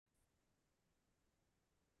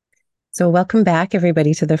So, welcome back,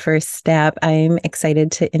 everybody, to the first step. I'm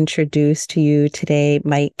excited to introduce to you today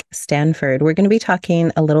Mike Stanford. We're going to be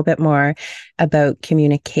talking a little bit more about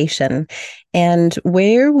communication. And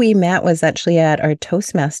where we met was actually at our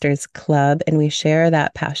Toastmasters Club, and we share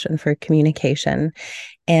that passion for communication.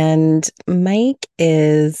 And Mike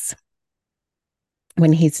is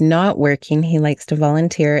when he's not working, he likes to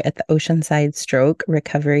volunteer at the Oceanside Stroke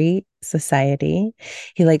Recovery Society.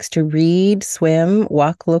 He likes to read, swim,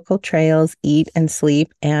 walk local trails, eat and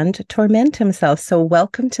sleep, and torment himself. So,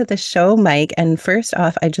 welcome to the show, Mike. And first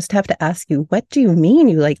off, I just have to ask you, what do you mean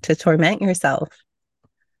you like to torment yourself?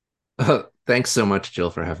 Thanks so much, Jill,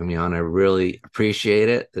 for having me on. I really appreciate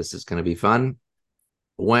it. This is going to be fun.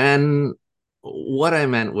 When what I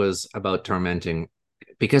meant was about tormenting,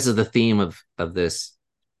 because of the theme of this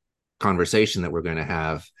conversation that we're going to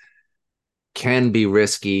have, can be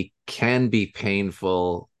risky, can be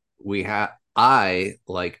painful. I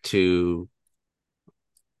like to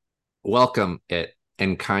welcome it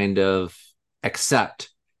and kind of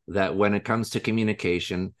accept that when it comes to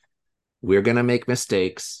communication, we're going to make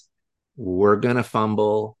mistakes, we're going to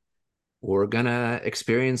fumble, we're going to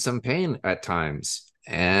experience some pain at times.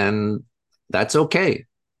 And that's okay.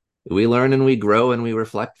 We learn and we grow and we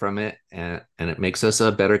reflect from it. And it makes us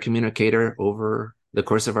a better communicator over the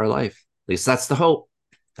course of our life. At least that's the hope.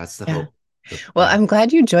 That's the Yeah. hope. Well, Yeah. I'm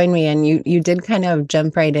glad you joined me and you did kind of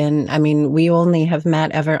jump right in. I mean, we only have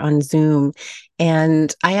met ever on Zoom,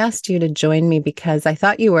 and I asked you to join me because I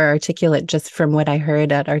thought you were articulate just from what I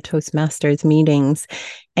heard at our Toastmasters meetings.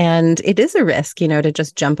 And it is a risk, to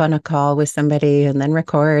just jump on a call with somebody and then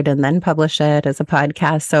record and then publish it as a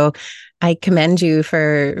podcast. So I commend you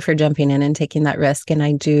for jumping in and taking that risk. And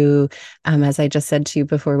I do, as I just said to you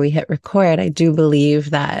before we hit record, I do believe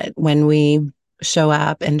that when we show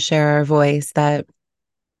up and share our voice, that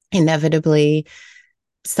inevitably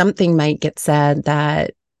something might get said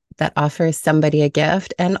that offers somebody a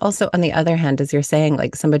gift. And also on the other hand, as you're saying,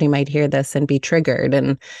 like somebody might hear this and be triggered,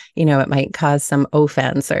 and it might cause some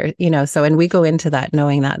offense, or so, and we go into that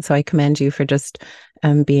knowing that. So I commend you for just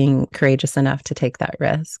being courageous enough to take that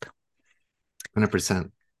risk. 100%.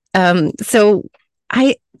 So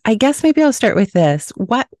I guess maybe I'll start with this.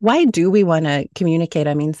 Why do we want to communicate?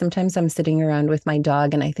 I mean, sometimes I'm sitting around with my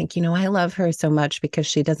dog and I think, I love her so much because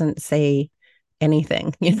she doesn't say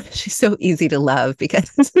anything. She's so easy to love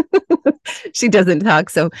because she doesn't talk.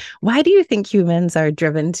 So why do you think humans are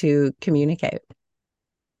driven to communicate?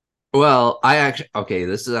 Well, okay,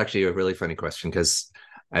 this is actually a really funny question because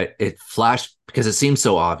it flashed because it seems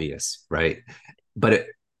so obvious, right? But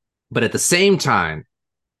but at the same time,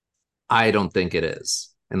 I don't think it is.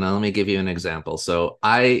 And now let me give you an example. So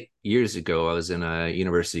years ago, I was in a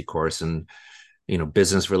university course and,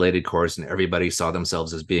 business related course, and everybody saw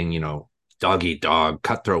themselves as being, dog eat dog,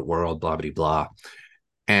 cutthroat world, blah, blah, blah.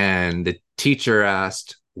 And the teacher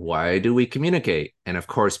asked, why do we communicate? And of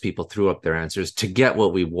course, people threw up their answers to get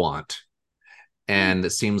what we want. And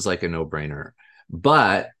it seems like a no brainer.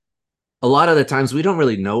 But a lot of the times we don't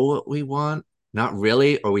really know what we want, not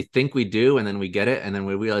really, or we think we do, and then we get it, and then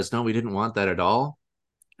we realize, no, we didn't want that at all.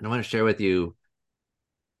 And I want to share with you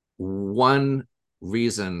one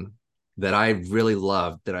reason that I really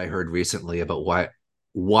loved that I heard recently about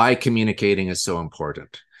why communicating is so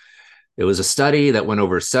important. It was a study that went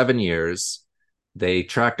over 7 years. They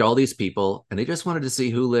tracked all these people and they just wanted to see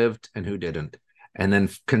who lived and who didn't, and then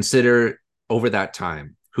consider over that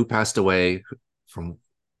time who passed away from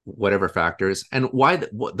whatever factors and why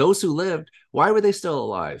those who lived, why were they still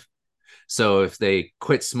alive? So if they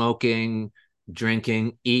quit smoking,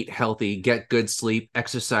 drinking, eat healthy, get good sleep,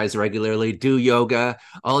 exercise regularly, do yoga,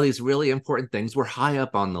 all these really important things were high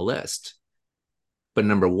up on the list. But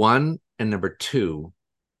number one and number two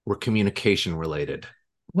were communication related.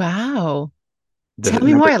 Wow. The Tell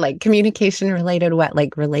me number more, like communication related, what,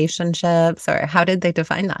 like relationships, or how did they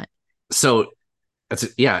define that? so that's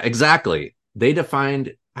yeah, exactly. They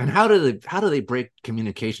defined and how do they break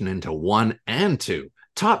communication into one and two?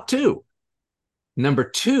 Top two. Number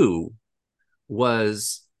two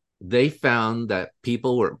was they found that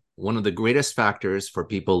people were one of the greatest factors for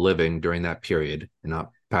people living during that period and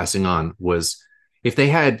not passing on was if they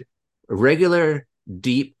had regular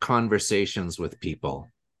deep conversations with people,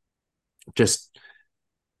 just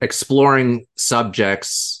exploring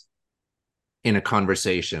subjects in a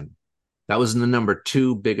conversation. That was the number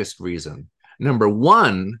two biggest reason. Number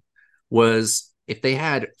one was if they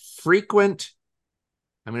had frequent,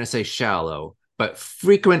 I'm going to say shallow, but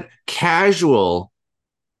frequent casual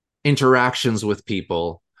interactions with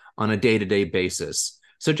people on a day-to-day basis.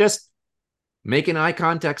 So just making eye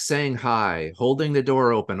contact, saying hi, holding the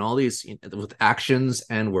door open, all these with actions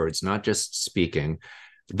and words, not just speaking.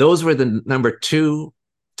 Those were the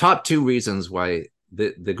top two reasons why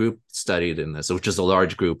the group studied in this, which is a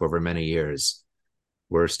large group over many years,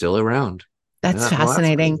 were still around. That's Yeah, well, that's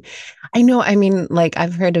fascinating. great. I know. I mean, like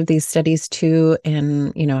I've heard of these studies too,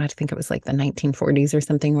 in, I think it was like the 1940s or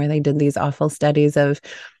something, where they did these awful studies of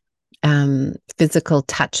physical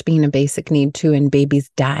touch being a basic need too, and babies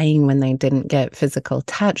dying when they didn't get physical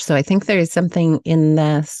touch. So I think there is something in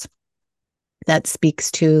this that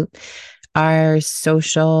speaks to our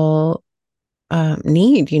social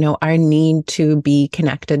need, our need to be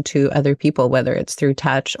connected to other people, whether it's through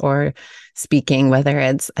touch or speaking,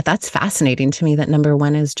 that's fascinating to me that number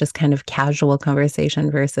one is just kind of casual conversation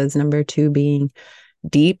versus number two being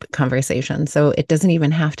deep conversation. So it doesn't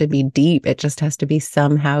even have to be deep. It just has to be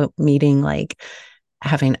somehow meeting, like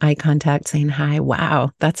having eye contact, saying hi.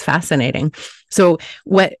 Wow, that's fascinating. So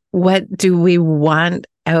what do we want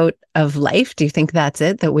out of life? Do you think that's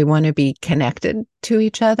it, that we want to be connected to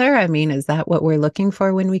each other? I mean, is that what we're looking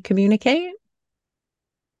for when we communicate?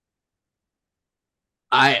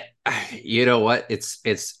 I you know what?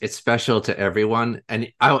 It's special to everyone.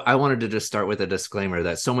 And I wanted to just start with a disclaimer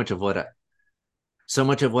that so much of what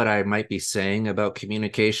I might be saying about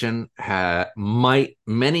communication might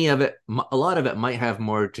many of it a lot of it might have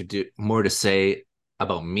more to say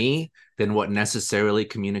about me than what necessarily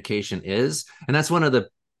communication is. And that's one of the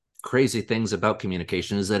crazy things about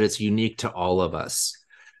communication, is that it's unique to all of us.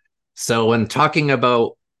 So when talking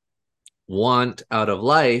about want out of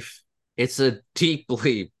life, it's a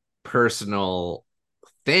deeply personal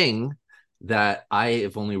thing that I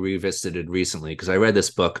have only revisited recently, because I read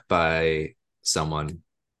this book by someone,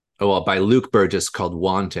 by Luke Burgess, called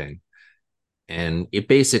Wanting. And it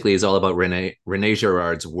basically is all about Rene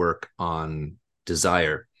Girard's work on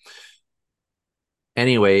desire.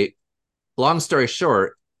 Anyway, long story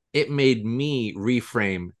short, it made me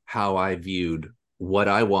reframe how I viewed what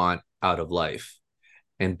I want out of life.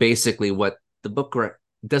 And basically what the book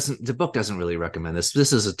doesn't really recommend this.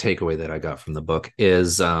 This is a takeaway that I got from the book,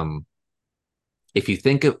 is if you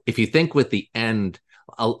think with the end,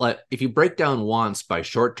 if you break down wants by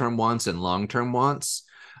short-term wants and long-term wants,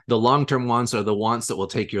 the long-term wants are the wants that will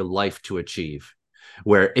take your life to achieve,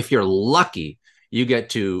 where if you're lucky, you get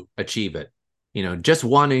to achieve it. Just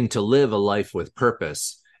wanting to live a life with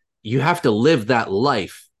purpose, you have to live that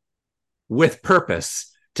life with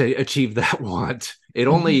purpose to achieve that want. It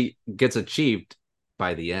Mhm. only gets achieved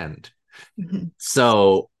by the end. Mhm.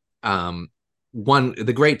 So,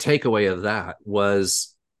 the great takeaway of that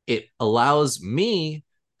was it allows me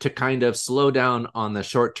to kind of slow down on the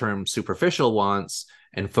short-term superficial wants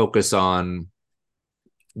and focus on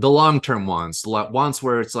the long-term wants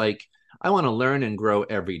where it's like, I want to learn and grow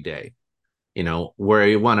every day, where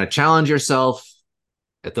you want to challenge yourself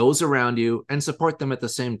at those around you and support them at the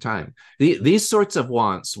same time. These sorts of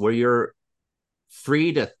wants where you're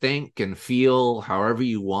free to think and feel however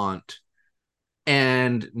you want,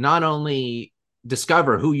 and not only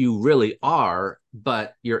discover who you really are,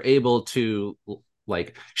 but you're able to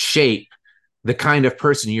like shape the kind of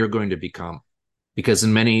person you're going to become. Because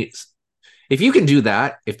if you can do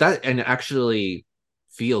that, if that, and actually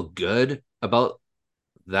feel good about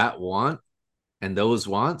that want and those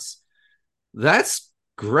wants, that's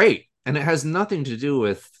great. And it has nothing to do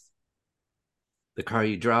with the car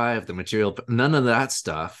you drive, the material, none of that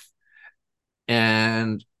stuff.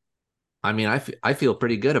 And I mean, I feel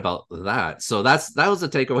pretty good about that. So that was the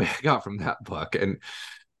takeaway I got from that book. And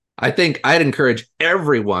I think I'd encourage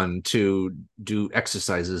everyone to do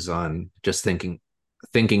exercises on just thinking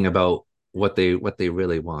about what they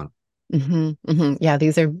really want. Yeah,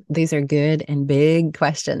 these are good and big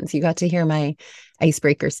questions. You got to hear my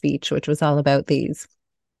icebreaker speech, which was all about these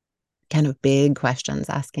kind of big questions,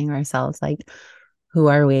 asking ourselves, like, who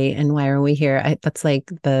are we and why are we here? That's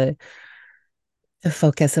like the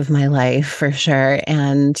focus of my life for sure.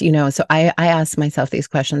 And, so I ask myself these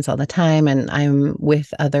questions all the time, and I'm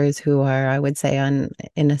with others who are, I would say,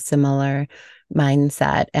 in a similar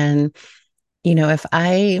mindset. And, if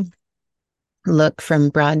I look from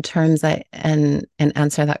broad terms and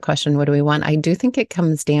answer that question, what do we want? I do think it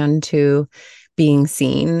comes down to being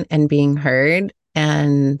seen and being heard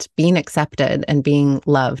and being accepted and being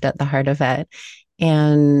loved at the heart of it.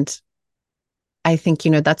 And I think,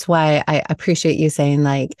 that's why I appreciate you saying,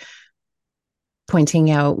 like, pointing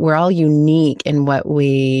out we're all unique in what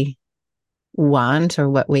we want or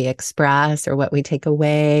what we express or what we take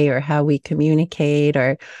away or how we communicate,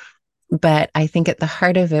 but I think at the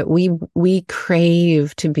heart of it, we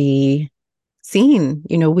crave to be seen.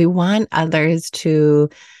 We want others to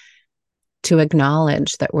to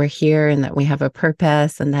acknowledge that we're here and that we have a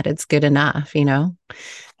purpose and that it's good enough, you know?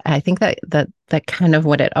 I think that kind of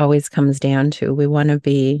what it always comes down to. We want to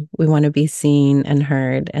be seen and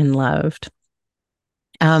heard and loved.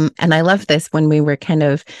 And I love this when we were kind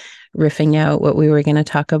of riffing out what we were going to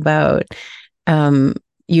talk about.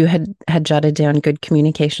 You had jotted down good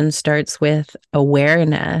communication starts with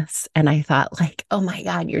awareness. And I thought, like, oh my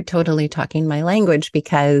God, you're totally talking my language,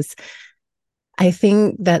 because I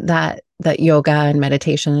think that yoga and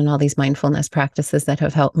meditation and all these mindfulness practices that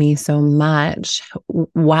have helped me so much,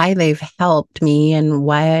 why they've helped me and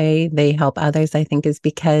why they help others, I think, is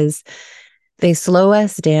because they slow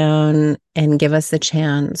us down and give us a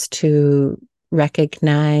chance to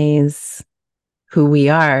recognize who we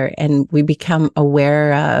are, and we become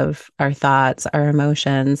aware of our thoughts, our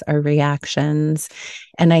emotions, our reactions.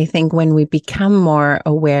 And I think when we become more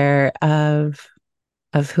aware of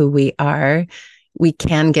who we are, we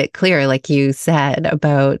can get clear, like you said,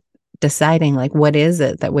 about deciding, like, what is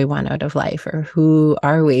it that we want out of life, or who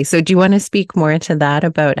are we? So do you want to speak more to that,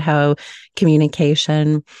 about how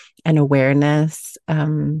communication and awareness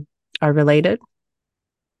are related?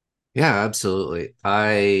 Yeah, absolutely.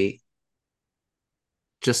 I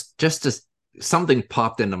just as something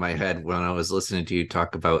popped into my head when I was listening to you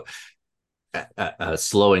talk about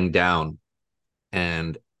slowing down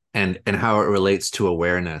and and how it relates to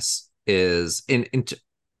awareness is in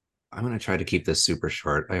I'm going to try to keep this super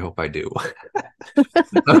short. I hope I do.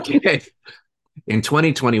 Okay. In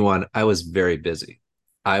 2021, I was very busy.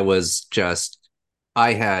 I was just,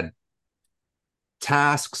 I had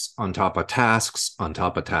tasks on top of tasks on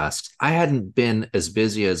top of tasks. I hadn't been as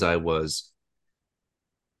busy as I was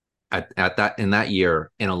at that in that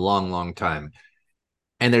year in a long, long time.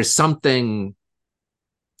 And there's something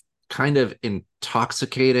kind of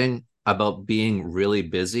intoxicating about being really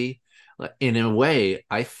busy. In a way,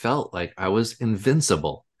 I felt like I was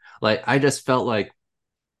invincible. Like I just felt like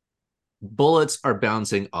bullets are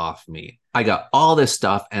bouncing off me. I got all this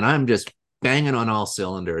stuff and I'm just banging on all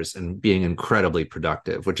cylinders and being incredibly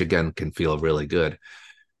productive, which again can feel really good.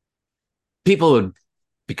 People would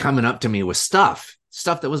be coming up to me with stuff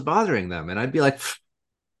that was bothering them. And I'd be like,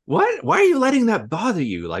 what? Why are you letting that bother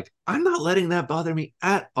you? Like, I'm not letting that bother me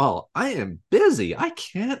at all. I am busy. I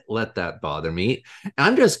can't let that bother me.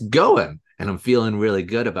 I'm just going and I'm feeling really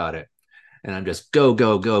good about it. And I'm just go,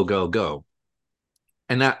 go, go, go, go.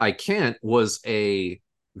 And that I can't was a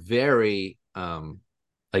very,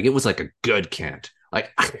 like, it was like a good can't.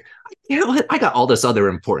 Like, I can't let, I got all this other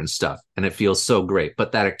important stuff and it feels so great.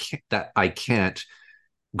 But that I can't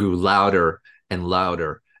grew louder and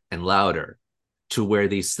louder and louder to where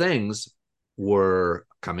these things were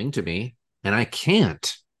coming to me and I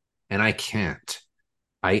can't and I can't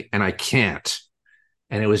I can't,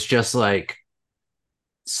 and it was just like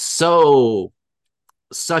so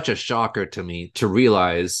such a shocker to me to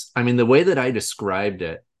realize. I mean, the way that I described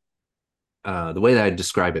it, the way that I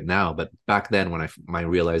describe it now, but back then when my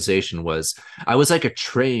realization was I was like a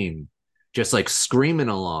train just like screaming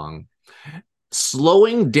along,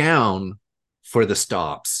 slowing down for the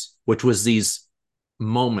stops, which was these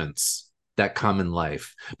moments that come in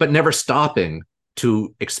life, but never stopping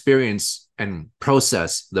to experience and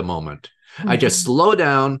process the moment. Mm-hmm. I just slow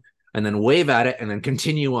down and then wave at it and then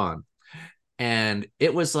continue on. And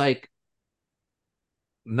it was like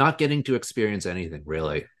not getting to experience anything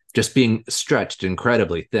really, just being stretched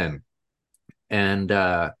incredibly thin. And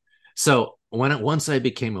so once I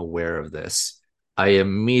became aware of this, I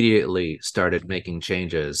immediately started making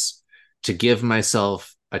changes to give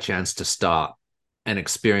myself a chance to stop and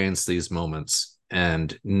experience these moments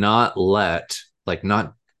and not let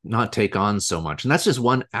not take on so much. And that's just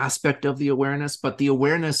one aspect of the awareness, but the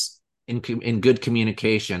awareness in good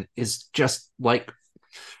communication is just like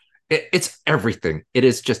it's everything. It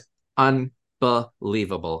is just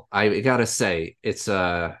unbelievable. I gotta say, it's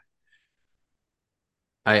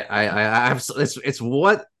it's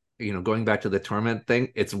what, you know, going back to the torment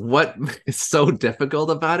thing, it's what is so difficult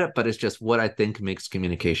about it, but it's just what I think makes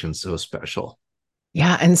communication so special.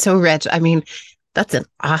 Yeah, and so rich. I mean, that's an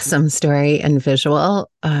awesome story and visual.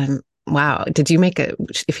 Wow. Did you make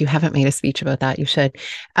if you haven't made a speech about that, you should.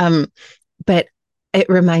 But it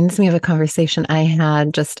reminds me of a conversation I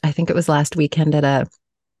had I think it was last weekend at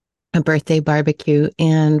a birthday barbecue.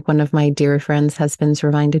 And one of my dear friends' husbands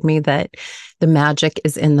reminded me that the magic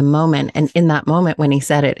is in the moment. And in that moment, when he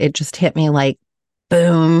said it, it just hit me like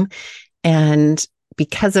boom. And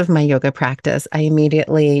because of my yoga practice, I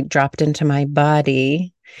immediately dropped into my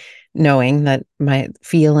body, knowing that my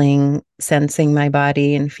feeling, sensing my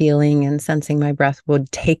body and feeling and sensing my breath would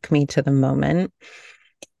take me to the moment.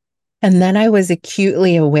 And then I was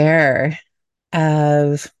acutely aware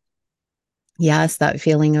of, yes, that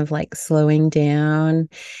feeling of like slowing down.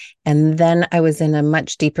 And then I was in a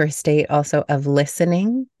much deeper state also of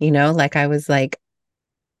listening, like I was like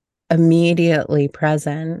immediately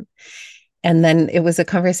present. And then it was a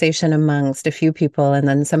conversation amongst a few people, and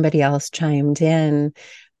then somebody else chimed in.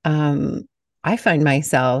 Um, I find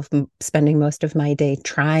myself spending most of my day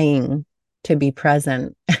trying to be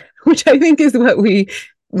present, which I think is what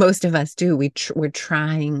most of us do. We're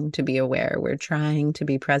trying to be aware, we're trying to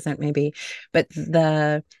be present, maybe, but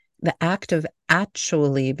the act of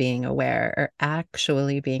actually being aware or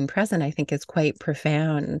actually being present, I think, is quite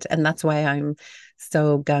profound, and that's why I'm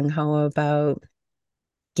so gung ho about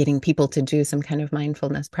getting people to do some kind of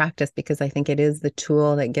mindfulness practice, because I think it is the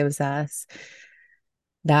tool that gives us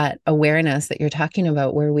that awareness that you're talking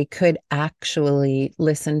about, where we could actually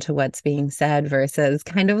listen to what's being said versus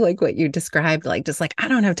kind of like what you described, like just like, I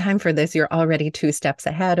don't have time for this. You're already 2 steps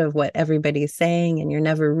ahead of what everybody's saying, and you're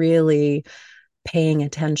never really paying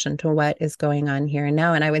attention to what is going on here and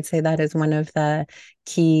now. And I would say that is one of the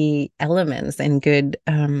key elements in good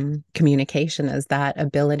communication, is that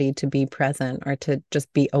ability to be present or to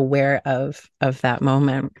just be aware of that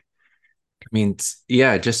moment. I mean,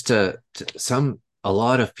 yeah, just to a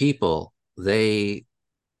lot of people, they're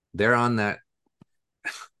on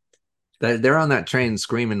they're on that train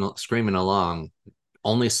screaming along,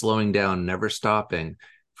 only slowing down, never stopping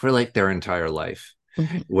for like their entire life.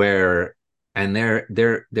 Mhm. Where and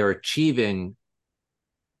they're achieving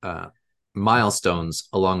uh milestones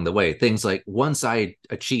along the way. Things like, once I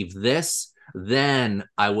achieve this, then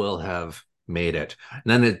I will have made it.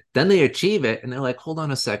 And then they achieve it and they're like, hold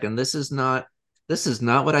on a second, this is not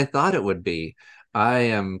what I thought it would be. I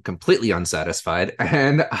am completely unsatisfied,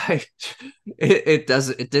 and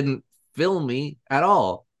it didn't fill me at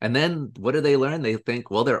all. And then what do they learn? They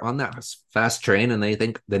think, well, they're on that fast train, and they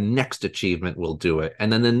think the next achievement will do it.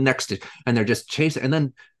 And then the next, and they're just chasing. And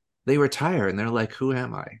then they retire and they're like, who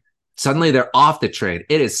am I? Suddenly they're off the train.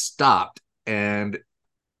 It is stopped. And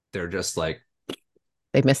they're just like,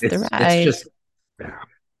 They missed the it's ride. just, yeah.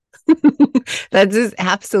 That's just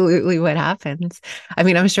absolutely what happens. I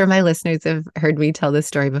mean, I'm sure my listeners have heard me tell this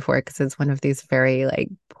story before, because it's one of these very like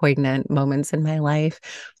poignant moments in my life.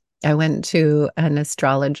 I went to an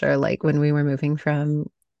astrologer like when we were moving from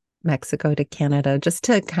Mexico to Canada, just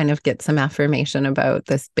to kind of get some affirmation about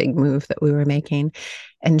this big move that we were making.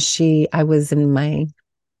 And I was in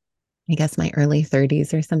I guess my early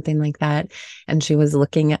 30s or something like that. And she was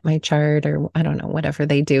looking at my chart, or I don't know, whatever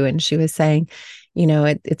they do. And she was saying,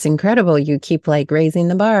 it's incredible. You keep like raising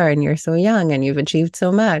the bar, and you're so young and you've achieved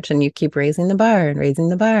so much, and you keep raising the bar and raising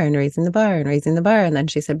the bar and raising the bar and raising the bar. And then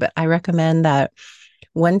she said, but I recommend that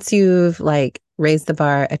once you've like raised the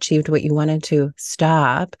bar, achieved what you wanted to,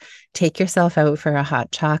 stop, take yourself out for a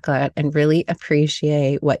hot chocolate and really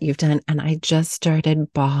appreciate what you've done. And I just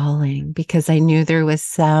started bawling, because I knew there was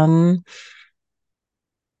some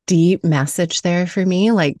deep message there for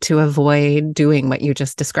me, like to avoid doing what you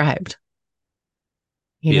just described,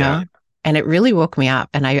 you Yeah. know? And it really woke me up,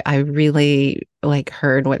 and I really like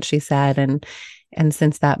heard what she said. And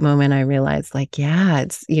since that moment, I realized like, yeah,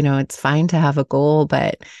 it's fine to have a goal,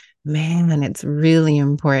 but man, it's really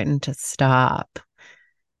important to stop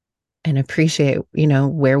and appreciate,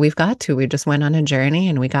 where we've got to. We just went on a journey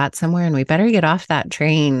and we got somewhere, and we better get off that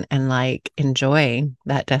train and like enjoy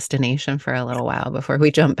that destination for a little while before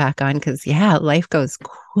we jump back on. Cause yeah, life goes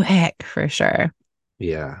quick for sure.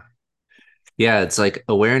 Yeah. Yeah. It's like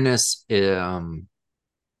awareness.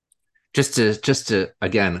 Just to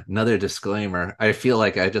again, another disclaimer. I feel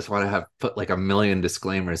like I just want to have put like a million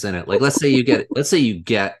disclaimers in it. Like, let's say you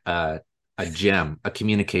get a gem, a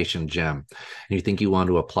communication gem, and you think you want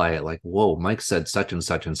to apply it. Like, whoa, Mike said such and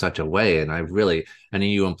such and such a way, and and then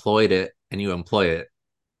you employed it, and you employ it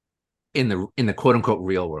in the quote unquote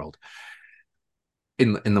real world,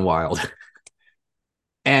 in the wild,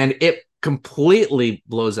 and it completely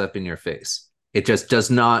blows up in your face. It just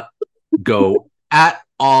does not go at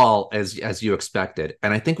all as you expected.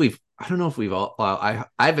 And I think I don't know if we've all, well,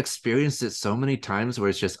 I've experienced it so many times where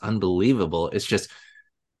it's just unbelievable. It's just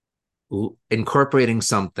incorporating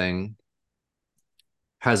something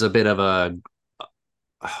has a bit of a,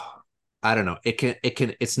 I don't know.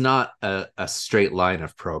 It's not a straight line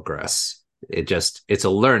of progress. It's a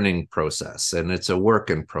learning process, and it's a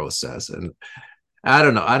working process. And I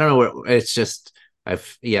don't know what it's just,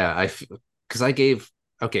 because I gave,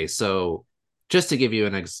 okay, so just to give you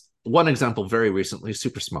one example, very recently,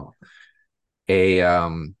 super small. A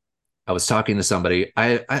I was talking to somebody.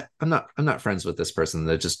 I'm not friends with this person.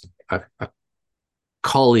 They're just a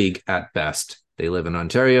colleague at best. They live in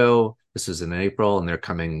Ontario. This was in April, and they're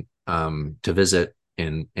coming to visit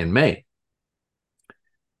in May.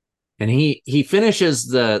 And he finishes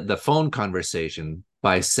the phone conversation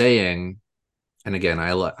by saying, and again,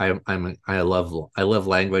 I love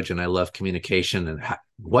language and I love communication and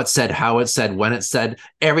what said, how it said, when it said,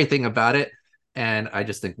 everything about it. And I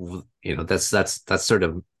just think, that's sort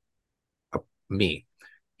of me.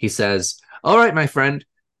 He says, "All right, my friend,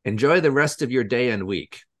 enjoy the rest of your day and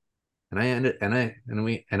week." And I ended, and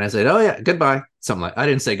I said, "Oh yeah, goodbye." Something like, I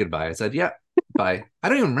didn't say goodbye. I said, "Yeah, bye." I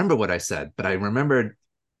don't even remember what I said, but I remembered,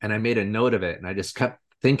 and I made a note of it, and I just kept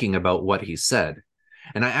thinking about what he said.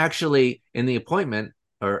 And I actually, in the appointment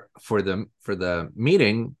or for the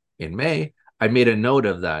meeting in May, I made a note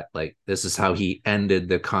of that. Like, this is how he ended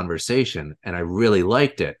the conversation, and I really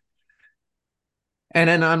liked it. And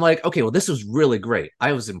then I'm like, okay, well, this was really great.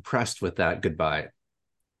 I was impressed with that goodbye.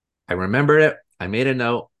 I remembered it. I made a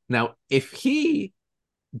note. Now, if he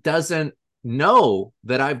doesn't know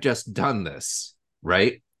that I've just done this,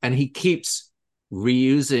 right? And he keeps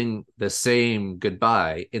reusing the same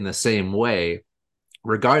goodbye in the same way,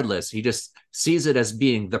 regardless, he just sees it as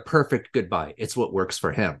being the perfect goodbye. It's what works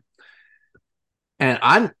for him.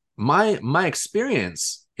 And my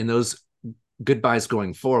experience in those goodbyes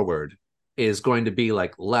going forward is going to be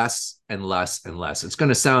like less and less and less. It's going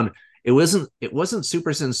to sound, it wasn't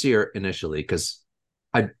super sincere initially because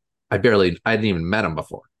I I hadn't even met him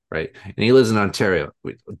before, right? And he lives in Ontario.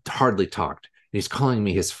 We hardly talked. And he's calling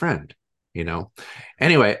me his friend, you know.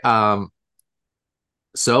 Anyway,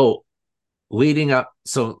 so leading up,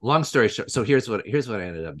 so long story short, so here's what I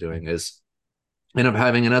ended up doing is I ended up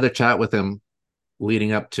having another chat with him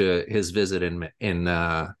leading up to his visit in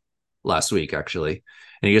last week actually,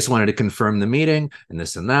 and he just wanted to confirm the meeting and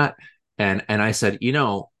this and that, and I said,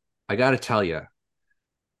 I got to tell you,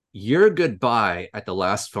 your goodbye at the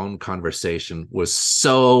last phone conversation was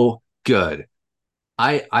so good.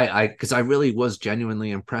 Because I really was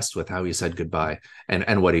genuinely impressed with how he said goodbye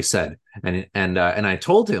and what he said, and I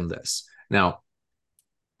told him this. Now,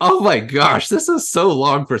 oh my gosh, this is so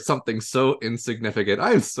long for something so insignificant.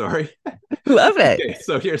 I'm sorry. Love it.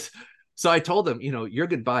 Okay, so I told him, your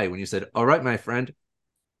goodbye when you said, "All right, my friend."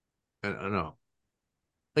 No,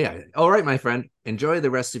 yeah, "All right, my friend, enjoy the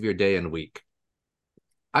rest of your day and week."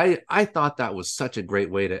 I thought that was such a great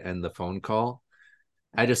way to end the phone call.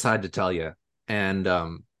 I just had to tell you. And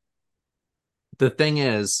the thing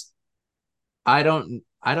is, I don't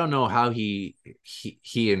know how he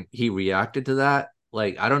reacted to that.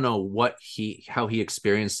 Like, I don't know how he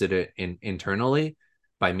experienced it internally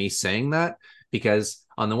by me saying that, because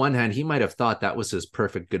on the one hand, he might have thought that was his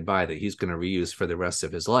perfect goodbye that he's going to reuse for the rest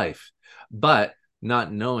of his life, but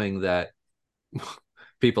not knowing that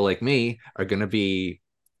people like me are going to be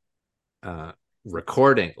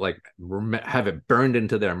recording, like have it burned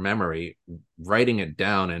into their memory, writing it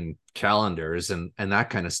down in calendars and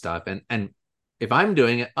that kind of stuff. And if I'm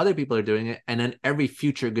doing it, other people are doing it, and then every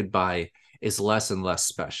future goodbye is less and less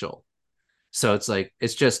special. So it's like,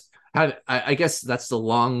 it's just, I guess that's the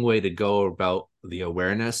long way to go about the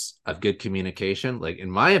awareness of good communication. Like, in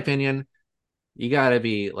my opinion, you got to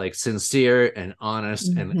be like sincere and honest.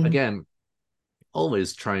 And Mm-hmm. again,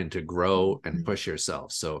 always trying to grow and push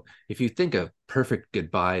yourself. So if you think a perfect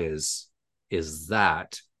goodbye is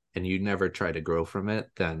that, and you never try to grow from it,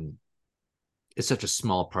 then it's such a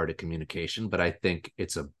small part of communication. But I think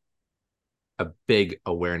it's a big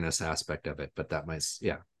awareness aspect of it. But that might,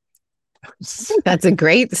 yeah. I think that's a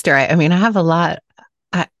great story. I mean, I have a lot.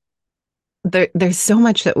 There's so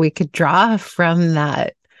much that we could draw from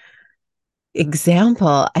that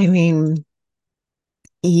example. I mean,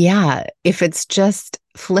 yeah, if it's just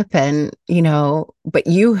flippant, but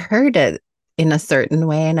you heard it in a certain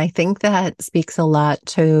way. And I think that speaks a lot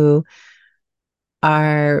to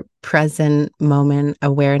our present moment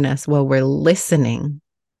awareness while we're listening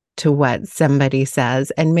to what somebody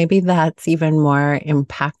says. And maybe that's even more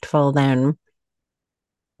impactful than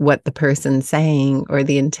what the person's saying or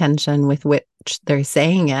the intention with which they're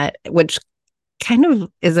saying it, which kind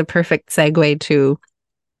of is a perfect segue to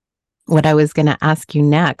what I was going to ask you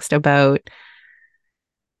next about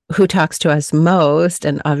who talks to us most.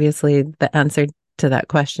 And obviously, the answer to that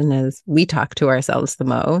question is we talk to ourselves the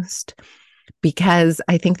most, because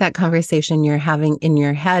I think that conversation you're having in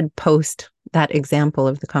your head post that example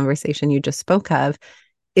of the conversation you just spoke of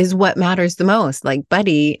is what matters the most. Like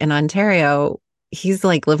Buddy in Ontario, he's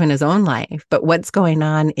like living his own life, but what's going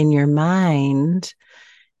on in your mind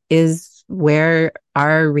is where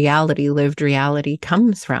our lived reality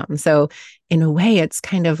comes from. So in a way, it's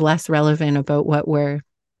kind of less relevant about what we're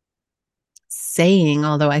saying,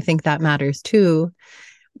 although I think that matters too.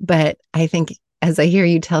 But I think as I hear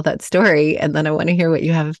you tell that story, and then I want to hear what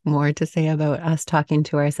you have more to say about us talking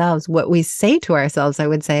to ourselves. What we say to ourselves, I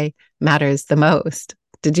would say, matters the most.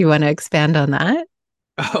 Did you want to expand on that?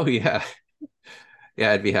 Oh yeah.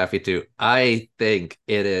 Yeah, I'd be happy to. I think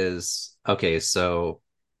it is okay, so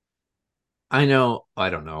I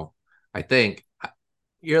don't know. I think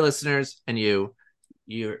your listeners and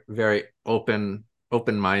you're very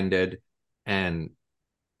open-minded, and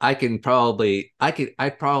I probably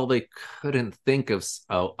couldn't think of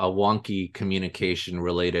a wonky communication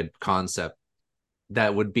related concept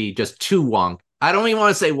that would be just too wonk. I don't even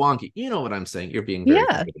want to say wonky. You know what I'm saying. You're being very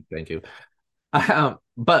Yeah. good. Thank you.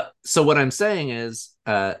 But so what I'm saying is,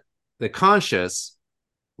 the conscious,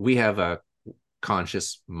 we have a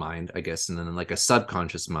conscious mind, I guess, and then like a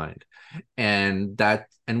subconscious mind, and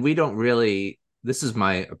we don't really. This is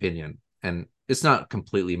my opinion, and it's not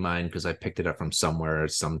completely mine because I picked it up from somewhere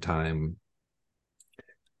sometime.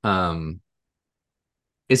 Um,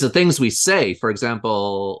 it's the things we say. For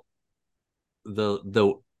example, the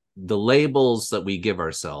the labels that we give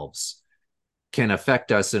ourselves can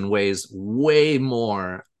affect us in ways way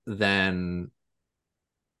more than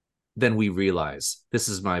we realize. This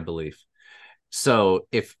is my belief. So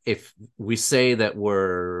if we say that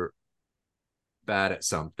we're bad at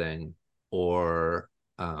something, or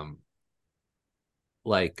um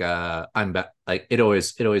I'm bad, like it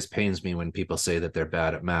always pains me when people say that they're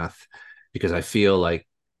bad at math, because I feel like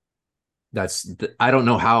I don't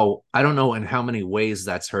know in how many ways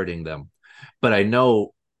that's hurting them, but I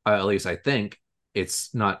know, at least I think,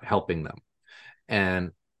 it's not helping them.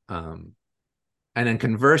 And um and then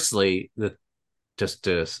conversely, just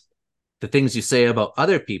to the things you say about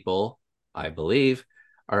other people, I believe,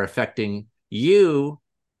 are affecting you.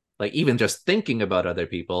 Like, even just thinking about other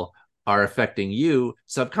people are affecting you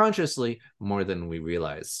subconsciously more than we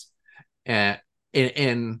realize, and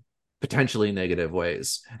in potentially negative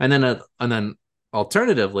ways. And then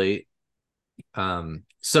alternatively,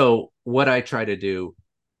 so what I try to do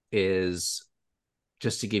is,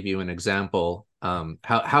 just to give you an example,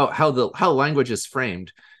 how language is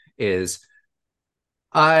framed is,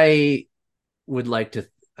 I would like to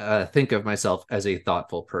think of myself as a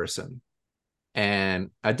thoughtful person and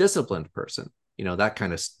a disciplined person, that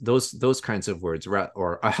kind of those kinds of words,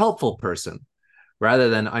 or a helpful person, rather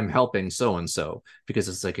than I'm helping so and so, because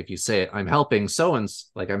it's like, if you say it, I'm helping so and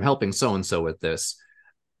so with this,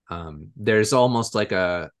 there's almost like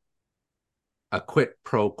a quid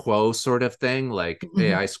pro quo sort of thing, like,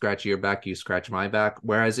 hey, Mhm. I scratch your back, you scratch my back.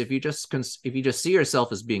 Whereas if you just see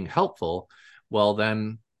yourself as being helpful, well,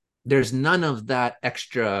 then there's none of that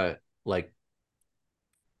extra, like,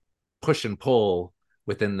 push and pull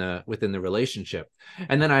within the relationship.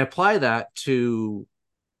 And then I apply that to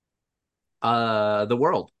the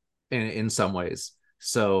world in some ways.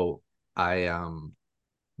 So I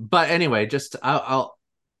but anyway, just I'll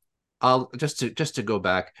just to go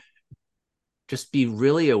back, just be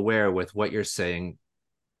really aware with what you're saying,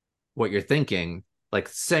 what you're thinking, like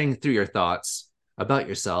saying through your thoughts about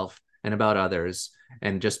yourself and about others,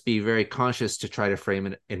 and just be very conscious to try to frame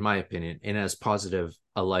it, in my opinion, in as positive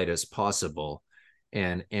a light as possible,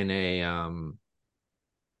 and in a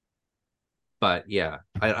but yeah,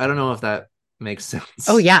 I don't know if that makes Oh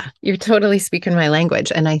sense. yeah, you're totally speaking my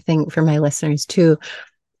language. And I think for my listeners too,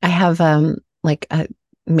 I have like a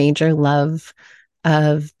major love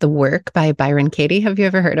of the work by Byron Katie. Have you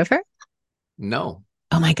ever heard of her? No.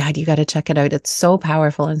 Oh my God, you got to check it out. It's so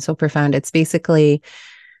powerful and so profound. It's basically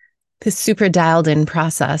this super dialed in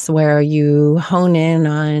process where you hone in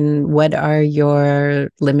on what are your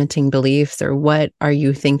limiting beliefs, or what are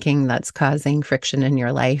you thinking that's causing friction in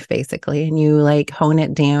your life, basically. And you like hone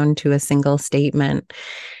it down to a single statement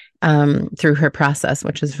through her process,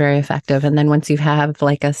 which is very effective. And then once you have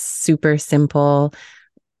like a super simple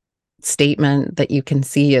statement that you can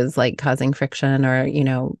see is like causing friction, or,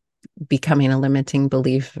 becoming a limiting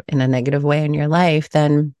belief in a negative way in your life,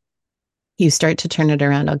 then you start to turn it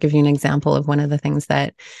around. I'll give you an example of one of the things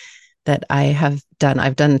that I have done.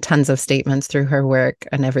 I've done tons of statements through her work,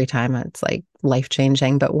 and every time it's like life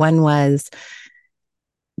changing. But one was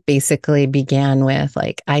basically began with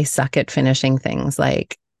like, I suck at finishing things.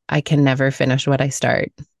 Like, I can never finish what I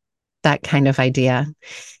start, that kind of idea.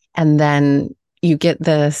 And then you get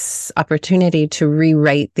this opportunity to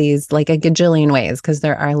rewrite these like a gajillion ways, because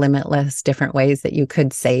there are limitless different ways that you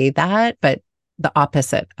could say that, but the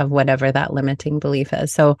opposite of whatever that limiting belief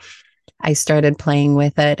is. So I started playing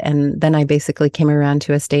with it. And then I basically came around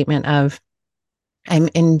to a statement of, I'm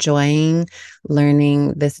enjoying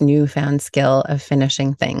learning this newfound skill of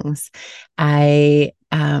finishing things. I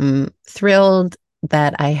am thrilled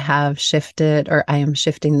that I have shifted, or I am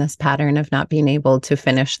shifting this pattern of not being able to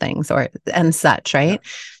finish things or and such, Yeah. right?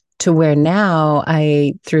 To where now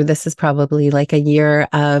through this is probably like a year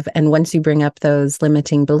of, and once you bring up those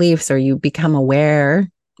limiting beliefs or you become aware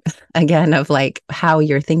again of like how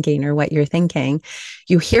you're thinking or what you're thinking,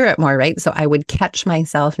 you hear it more, right? So I would catch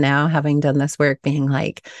myself now having done this work being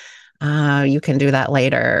like, you can do that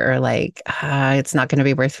later, or like, it's not going to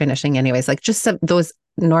be worth finishing anyways. Like just those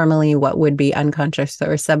normally what would be unconscious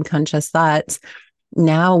or subconscious thoughts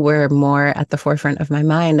now were more at the forefront of my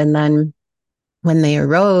mind. And then when they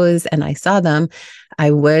arose and I saw them, I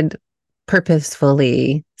would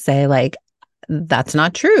purposefully say, like, that's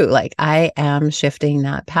not true. Like, I am shifting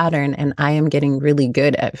that pattern and I am getting really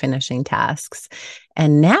good at finishing tasks.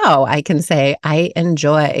 And now I can say I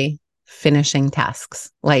enjoy finishing tasks,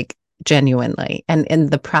 like genuinely. And in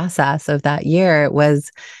the process of that year, it was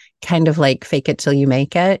kind of like fake it till you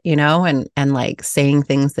make it, and like saying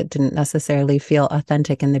things that didn't necessarily feel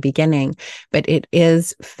authentic in the beginning. But it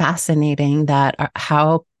is fascinating that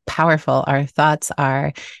how powerful our thoughts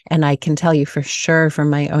are. And I can tell you for sure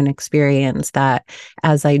from my own experience that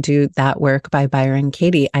as I do that work by Byron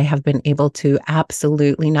Katie, I have been able to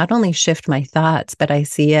absolutely not only shift my thoughts, but I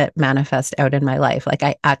see it manifest out in my life. Like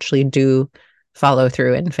I actually do follow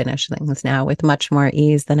through and finish things now with much more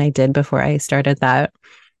ease than I did before I started that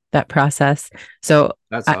process. So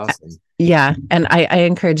That's awesome. yeah. And I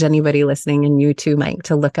encourage anybody listening, and you too, Mike,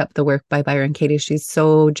 to look up the work by Byron Katie. She's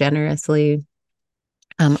so generously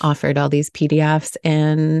offered all these PDFs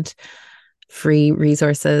and free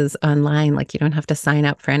resources online. Like you don't have to sign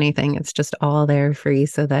up for anything. It's just all there free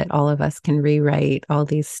so that all of us can rewrite all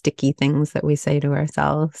these sticky things that we say to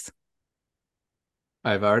ourselves.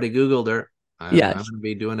 I've already Googled her. I'm Yeah. going to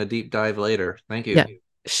be doing a deep dive later. Thank Yeah. you.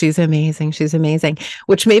 She's amazing. She's amazing,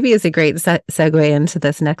 which maybe is a great segue into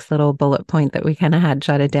this next little bullet point that we kind of had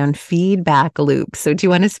jotted down, feedback loop. So do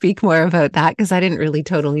you want to speak more about that? Because I didn't really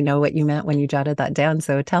totally know what you meant when you jotted that down.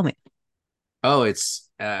 So tell me. Oh,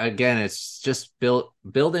 it's again, it's just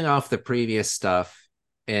building off the previous stuff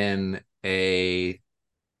in in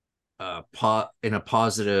a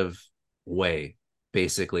positive way,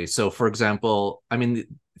 basically. So, for example, I mean,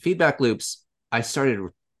 feedback loops.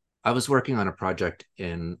 I was working on a project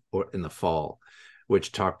in the fall,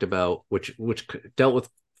 which talked about which dealt with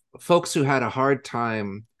folks who had a hard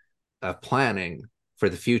time planning for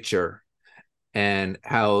the future, and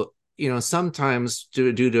how sometimes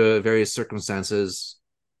due to various circumstances,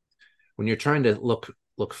 when you're trying to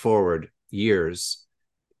look forward years,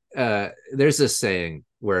 there's this saying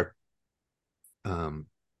where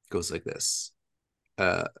goes like this: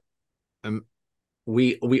 uh, um,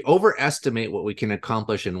 we overestimate what we can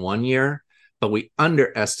accomplish in 1 year, but we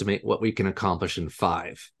underestimate what we can accomplish in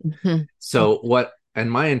 5. Mhm. So what? And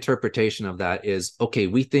my interpretation of that is, okay,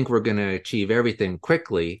 we think we're going to achieve everything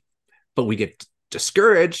quickly, but we get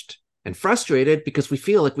discouraged and frustrated because we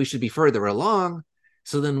feel like we should be further along.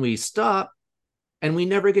 So then we stop and we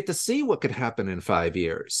never get to see what could happen in 5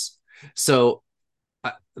 years. So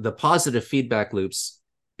the positive feedback loops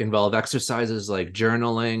involve exercises like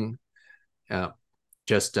journaling, uh,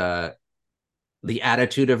 just the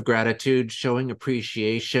attitude of gratitude, showing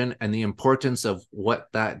appreciation and the importance of what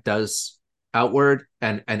that does outward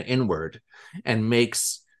and inward, and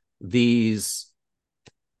makes these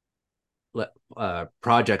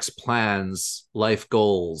projects, plans, life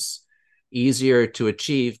goals easier to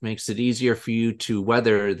achieve, makes it easier for you to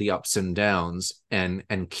weather the ups and downs and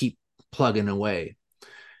keep plugging away.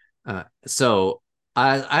 So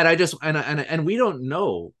I just and we don't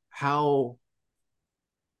know how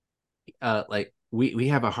like we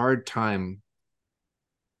have a hard time.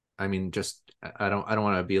 I mean, just I don't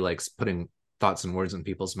want to be like putting thoughts and words in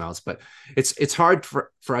people's mouths, but it's hard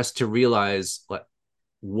for us to realize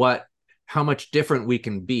what how much different we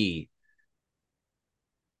can be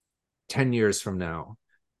 10 years from now,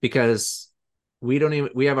 because we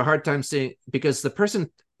have a hard time seeing, because the person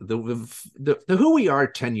the who we are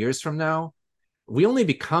 10 years from now, we only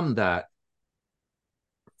become that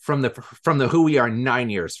from the who we are 9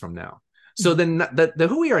 years from now. So then the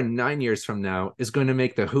who we are 9 years from now is going to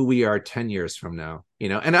make the who we are 10 years from now,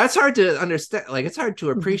 and that's hard to understand. Like it's hard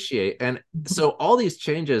to appreciate. And so all these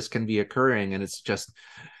changes can be occurring, and it's just,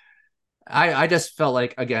 I just felt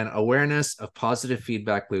like, again, awareness of positive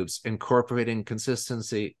feedback loops, incorporating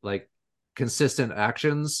consistency, like consistent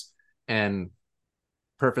actions and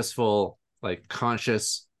purposeful, like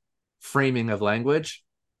conscious framing of language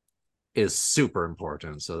is super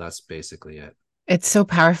important. So that's basically it. It's so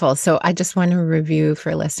powerful. So I just want to review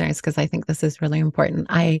for listeners because I think this is really important.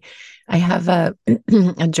 I have a a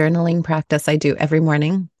journaling practice I do every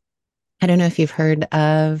morning. I don't know if you've heard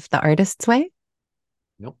of The Artist's Way.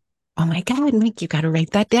 Nope. Oh my God, Mike, you got to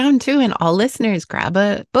write that down too. And all listeners, grab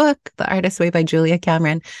a book, The Artist's Way by Julia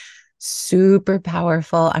Cameron. Super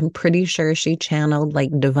powerful. I'm pretty sure she channeled like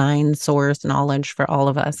divine source knowledge for all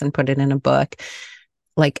of us and put it in a book.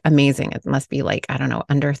 Like amazing. It must be like, I don't know,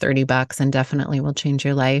 under $30 and definitely will change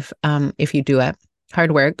your life if you do it.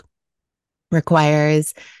 Hard work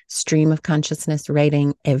requires stream of consciousness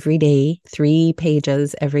writing every day, 3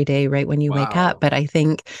 pages every day, right when you wake up. Wow. But I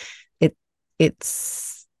think it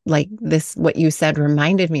it's like this, what you said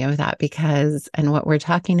reminded me of that because, and what we're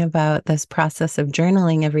talking about, this process of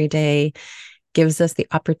journaling every day gives us the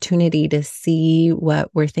opportunity to see what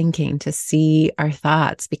we're thinking, to see our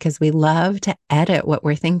thoughts, because we love to edit what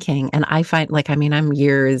we're thinking. And I find like, I mean, I'm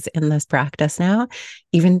years in this practice now.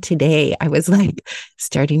 Even today, I was like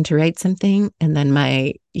starting to write something. And then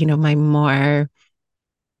my more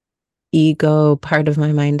ego part of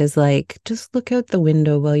my mind is like, just look out the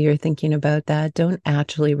window while you're thinking about that. Don't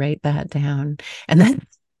actually write that down. And then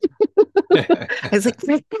I was like,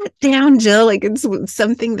 write that down, Jill. Like it's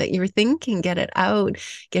something that you're thinking, get it out,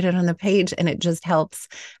 get it on the page. And it just helps,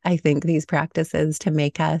 I think, these practices to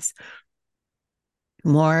make us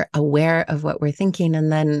more aware of what we're thinking.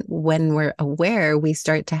 And then when we're aware, we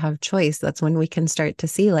start to have choice. That's when we can start to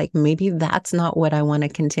see, like, maybe that's not what I want to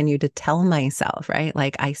continue to tell myself, right?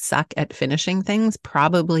 Like, I suck at finishing things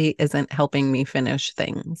probably isn't helping me finish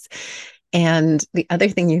things. And the other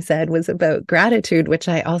thing you said was about gratitude, which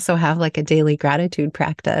I also have like a daily gratitude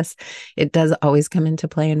practice. It does always come into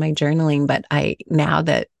play in my journaling, but now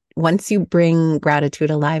that once you bring gratitude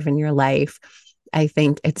alive in your life, I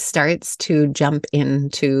think it starts to jump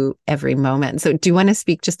into every moment. So, do you want to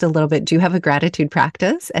speak just a little bit? Do you have a gratitude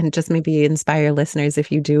practice and just maybe inspire listeners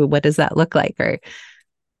if you do? What does that look like? Or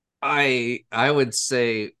I would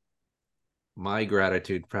say my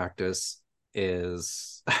gratitude practice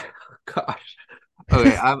is gosh.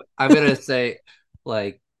 Okay, I'm gonna say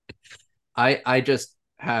like I just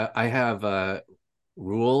have I have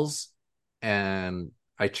rules, and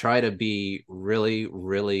I try to be really,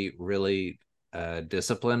 really, really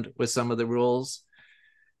disciplined with some of the rules.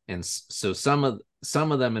 And so some of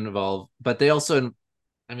them involve, but they also,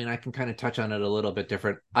 I mean, I can kind of touch on it a little bit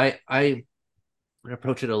different. I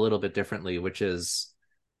approach it a little bit differently, which is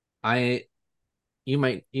I you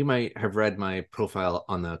might have read my profile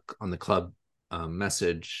on the club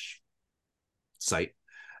message site.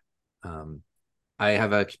 Um, I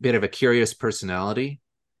have a bit of a curious personality,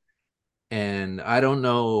 and I don't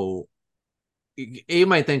know. You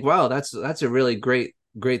might think, "Wow, that's a really great.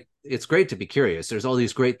 It's great to be curious. There's all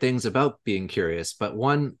these great things about being curious, but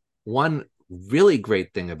one really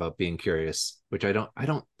great thing about being curious, which I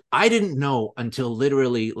didn't know until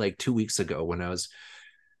literally like 2 weeks ago when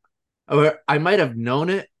or I might have known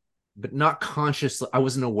it, but not consciously. I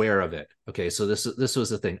wasn't aware of it. Okay, so this was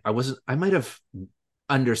the thing. I might have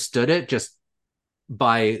understood it just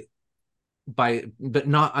by but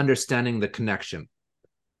not understanding the connection.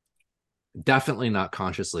 Definitely not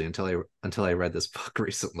consciously until I read this book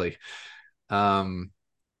recently. Um,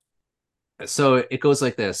 so it goes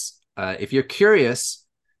like this: if you're curious,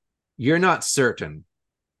 you're not certain.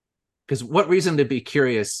 Because what reason to be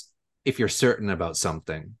curious if you're certain about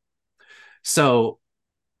something? So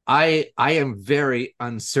I am very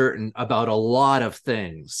uncertain about a lot of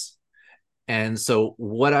things. And so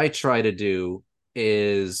what I try to do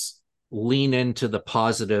is lean into the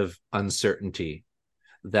positive uncertainty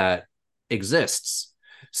that exists.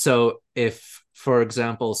 So if, for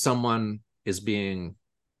example, someone is being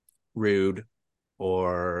rude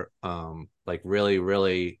or like really,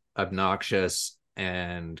 really obnoxious,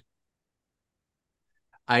 and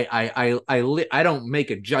I don't make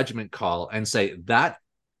a judgment call and say that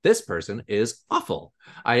this person is awful.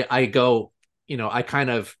 I go, I kind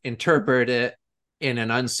of interpret it in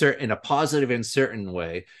a positive and certain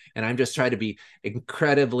way, and I'm just trying to be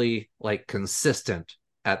incredibly like consistent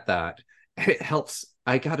at that. It helps.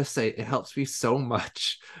 I gotta say, it helps me so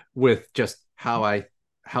much with just how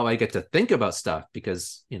I get to think about stuff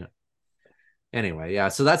because anyway, yeah.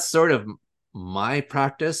 So that's sort of my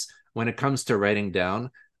practice when it comes to writing down.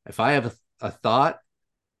 If I have a thought,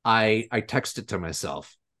 I text it to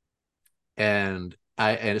myself, and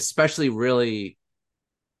especially really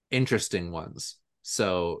interesting ones.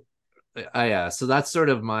 So yeah, so that's sort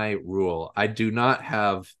of my rule. I do not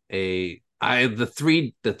have a I the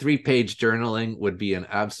 3 page journaling would be an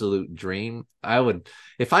absolute dream. I would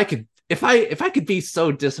if I could be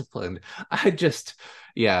so disciplined, I just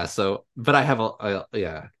yeah, so but I have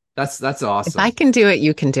yeah, that's if I awesome. can do it,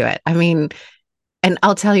 you can do it. I mean, And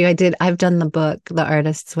I'll tell you, I've done the book, The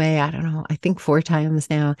Artist's Way, I don't know, I think 4 times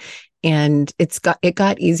now. And it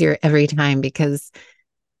got easier every time because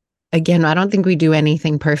again, I don't think we do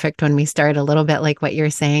anything perfect when we start, a little bit like what you're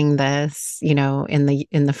saying this, in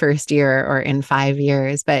the first year or in 5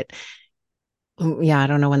 years. But yeah, I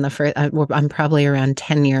don't know when the first, I'm probably around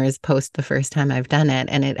 10 years post the first time I've done it.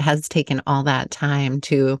 And it has taken all that time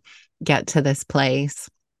to get to this place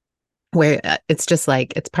where it's just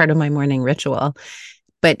like, it's part of my morning ritual.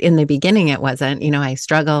 But in the beginning, it wasn't. I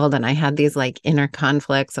struggled and I had these like inner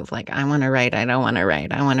conflicts of like, I want to write, I don't want to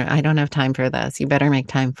write, I don't have time for this. You better make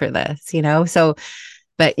time for this. So,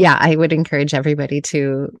 but yeah, I would encourage everybody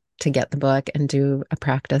to get the book and do a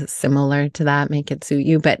practice similar to that, make it suit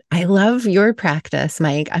you. But I love your practice,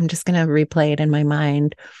 Mike. I'm just going to replay it in my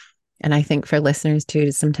mind. And I think for listeners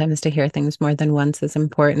too, sometimes to hear things more than once is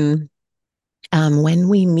important. When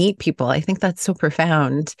we meet people, I think that's so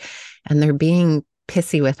profound, and they're being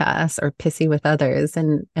pissy with us or pissy with others,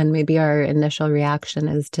 and maybe our initial reaction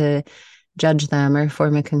is to judge them or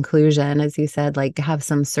form a conclusion, as you said, like have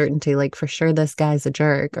some certainty, like for sure this guy's a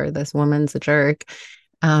jerk or this woman's a jerk.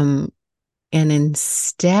 um and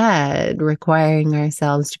instead requiring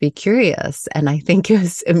ourselves to be curious. And I think it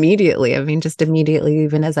was immediately, just immediately,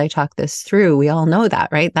 even as I talk this through, we all know that,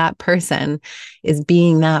 right? That person is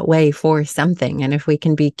being that way for something. And if we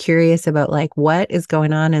can be curious about like what is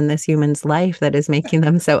going on in this human's life that is making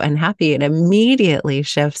them so unhappy, it immediately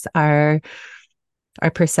shifts our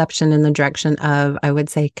perception in the direction of, I would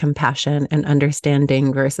say, compassion and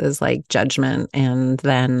understanding versus like judgment, and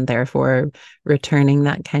then therefore returning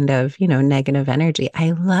that kind of, negative energy.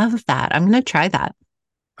 I love that. I'm going to try that.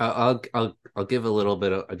 I'll give a little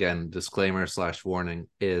bit of, again, disclaimer slash warning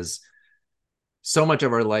is so much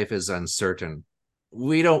of our life is uncertain.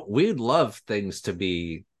 We'd love things to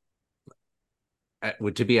be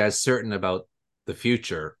as certain about the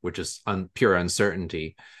future, which is pure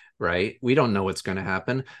uncertainty, right? We don't know what's going to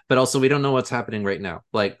happen, but also we don't know what's happening right now.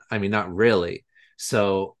 Like, I mean, not really.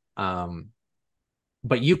 So,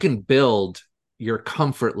 but you can build your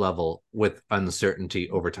comfort level with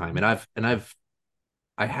uncertainty over time.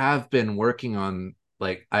 I have been working on,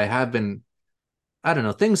 like, I don't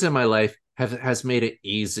know, things in my life has made it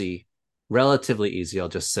easy, relatively easy, I'll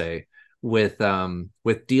just say, with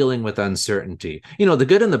dealing with uncertainty. The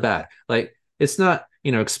good and the bad. Like, it's not,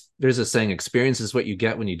 there's a saying, experience is what you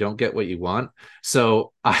get when you don't get what you want.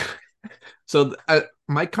 So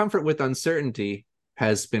my comfort with uncertainty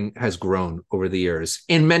has grown over the years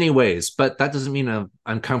in many ways, but that doesn't mean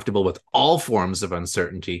I'm comfortable with all forms of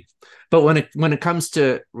uncertainty. But when it comes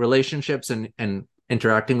to relationships and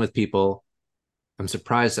interacting with people, I'm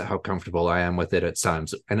surprised at how comfortable I am with it at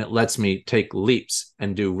times, and it lets me take leaps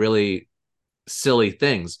and do really silly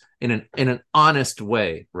things in an honest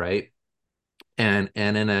way, right? And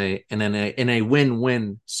in a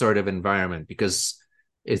win-win sort of environment, because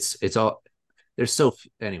it's all there's so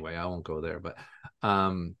anyway, I won't go there, but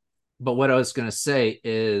what I was going to say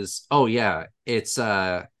is, oh yeah, it's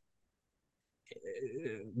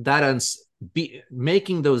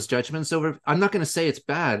making those judgments over, I'm not going to say it's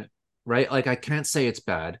bad, right? Like, I can't say it's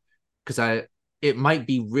bad because it might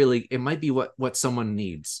be what someone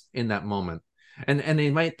needs in that moment. And they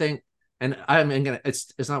might think, and I'm gonna,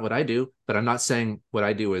 it's not what I do, but I'm not saying what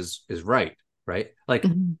I do is right. Like,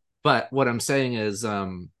 mm-hmm. But what I'm saying is,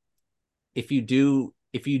 if you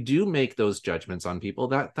do make those judgments on people,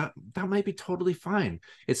 that might be totally fine.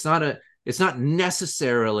 It's not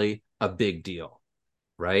necessarily a big deal,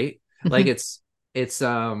 right? Mm-hmm. Like, it's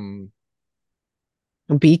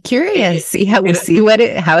be curious, see how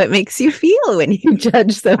it makes you feel when you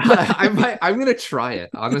judge them. I'm gonna try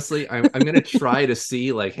it, honestly. I'm gonna try to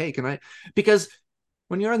see, like, hey, because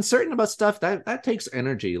when you're uncertain about stuff, that takes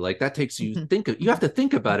energy. Like, that takes you you have to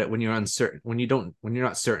think about it when you're uncertain, when you're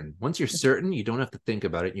not certain. Once you're certain, you don't have to think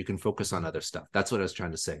about it. You can focus on other stuff. That's what I was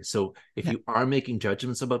trying to say. So if you are making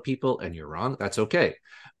judgments about people and you're wrong, that's okay.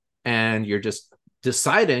 And you're just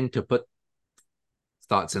deciding to put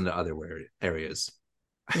thoughts into other areas.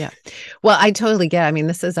 Yeah. Well, I totally get it.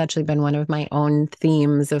 This has actually been one of my own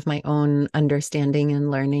themes of my own understanding and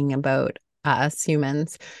learning about us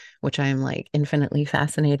humans, which I'm like infinitely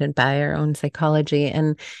fascinated by, our own psychology.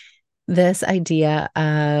 And this idea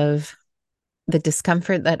of the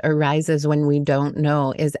discomfort that arises when we don't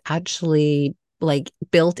know is actually like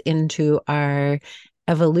built into our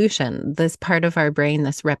evolution. This part of our brain,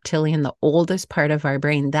 this reptilian, the oldest part of our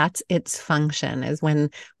brain, that's its function, is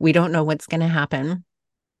when we don't know what's going to happen.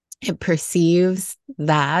 It perceives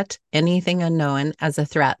that anything unknown as a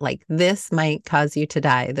threat, like this might cause you to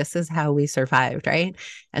die. This is how we survived, right?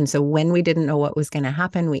 And so when we didn't know what was going to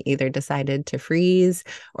happen, we either decided to freeze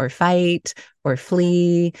or fight or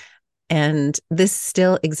flee. And this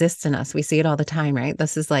still exists in us. We see it all the time, right?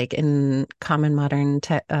 This is like in common modern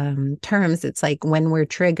terms, it's like when we're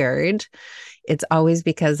triggered, it's always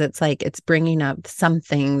because it's like it's bringing up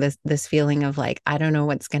something, this feeling of like, I don't know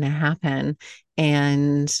what's going to happen,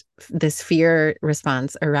 and this fear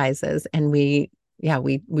response arises, and we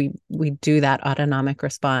do that autonomic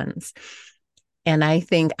response. And I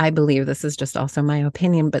believe, this is just also my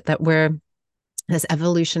opinion, but that we're this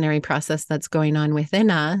evolutionary process that's going on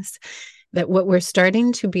within us, that what we're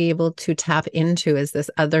starting to be able to tap into is this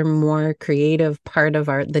other more creative part of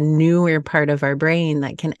the newer part of our brain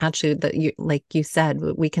that can actually, that you, like you said,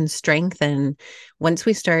 we can strengthen once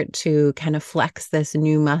we start to kind of flex this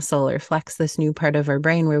new muscle or flex this new part of our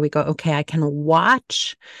brain where we go, okay, I can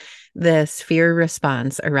watch this fear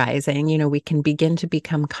response arising. We can begin to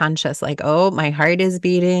become conscious, like, oh, my heart is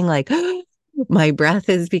beating, like, my breath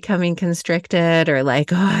is becoming constricted, or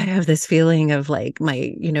like, oh, I have this feeling of like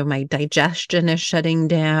my digestion is shutting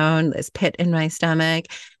down, this pit in my stomach.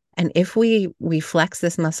 And if we flex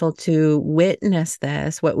this muscle to witness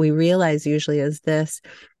this, what we realize usually is this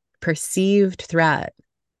perceived threat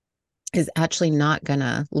is actually not going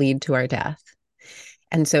to lead to our death.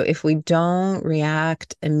 And so if we don't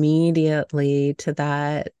react immediately to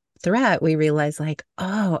that threat, we realize like,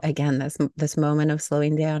 oh, again, this moment of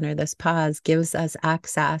slowing down or this pause gives us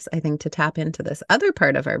access, I think, to tap into this other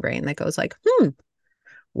part of our brain that goes like,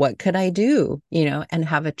 what could I do? And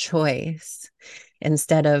have a choice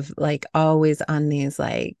instead of like always on these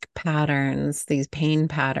like patterns, these pain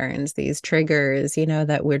patterns, these triggers,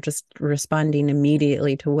 that we're just responding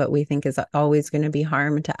immediately to what we think is always going to be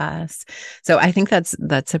harm to us. So I think that's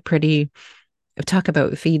a pretty, talk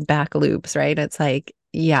about feedback loops, right? It's like,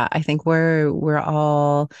 yeah, I think we're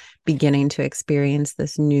all beginning to experience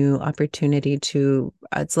this new opportunity to,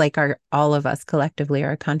 it's like all of us collectively,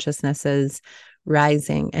 our consciousnesses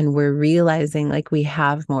rising, and we're realizing like we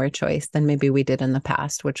have more choice than maybe we did in the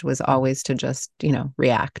past, which was always to just,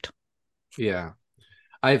 react. Yeah.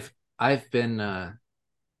 I've been I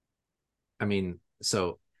mean,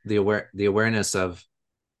 so the awareness of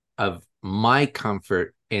my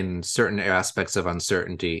comfort in certain aspects of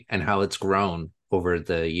uncertainty and how it's grown over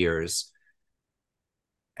the years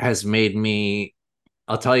has made me,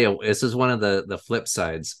 I'll tell you, this is one of the flip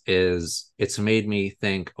sides, is it's made me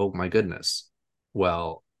think, oh my goodness,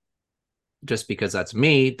 well, just because that's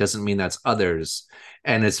me doesn't mean that's others.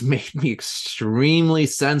 And it's made me extremely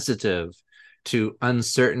sensitive to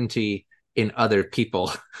uncertainty in other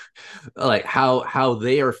people, like how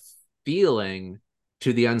they are feeling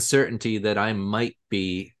to the uncertainty that I might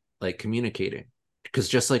be like communicating. Because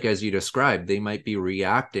just like as you described, they might be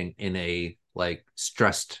reacting in a like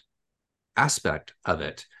stressed aspect of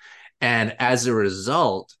it. And as a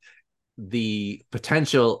result, the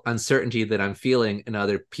potential uncertainty that I'm feeling in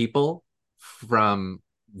other people from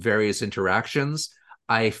various interactions,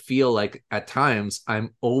 I feel like at times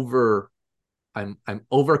I'm over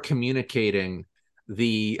communicating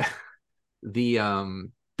the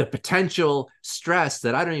the potential stress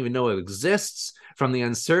that I don't even know exists from the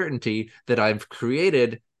uncertainty that I've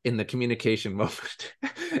created in the communication moment.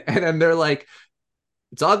 And then they're like,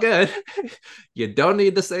 it's all good. You don't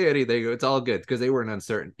need to say anything. It's all good because they weren't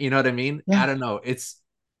uncertain. You know what I mean? Yeah. I don't know. It's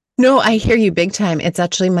No, I hear you big time. It's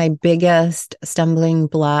actually my biggest stumbling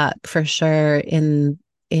block for sure in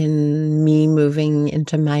me moving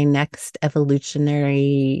into my next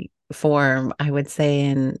evolutionary form, I would say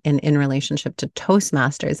in relationship to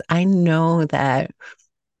Toastmasters. I know that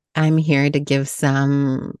I'm here to give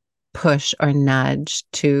some push or nudge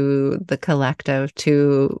to the collective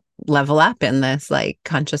to level up in this like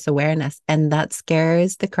conscious awareness. And that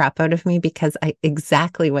scares the crap out of me because I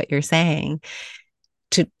exactly what you're saying.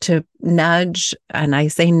 To nudge, and I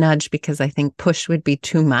say nudge because I think push would be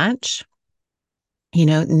too much,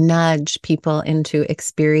 nudge people into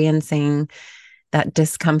experiencing that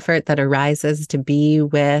discomfort that arises to be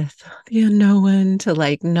with the unknown, to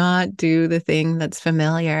like not do the thing that's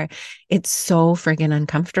familiar. It's so friggin'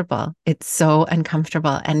 uncomfortable. It's so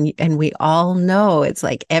uncomfortable. And we all know it's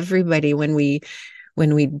like everybody, when we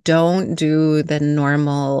don't do the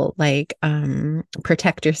normal like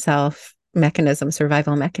protect yourself mechanism,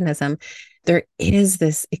 survival mechanism, there is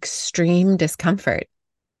this extreme discomfort.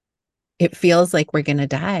 it feels like we're going to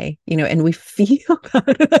die, and we feel that.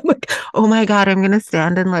 And I'm like, oh my God, I'm going to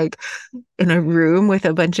stand in a room with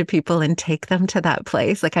a bunch of people and take them to that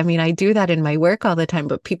place. Like, I mean, I do that in my work all the time,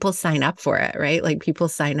 but people sign up for it, right? Like people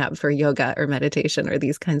sign up for yoga or meditation or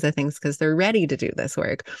these kinds of things because they're ready to do this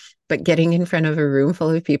work. But getting in front of a room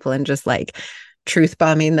full of people and just like truth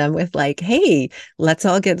bombing them with like, hey, let's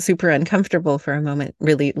all get super uncomfortable for a moment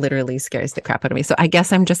really literally scares the crap out of me. So I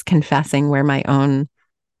guess I'm just confessing where my own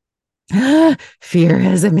fear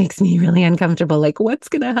is. It makes me really uncomfortable. Like, what's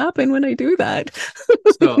gonna happen when I do that?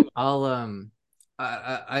 So I'll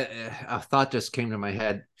a thought just came to my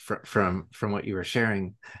head from what you were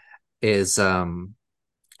sharing is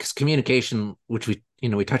because communication, which we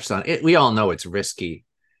touched on it, we all know it's risky.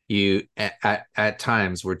 You at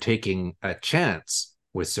times we're taking a chance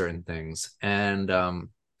with certain things, and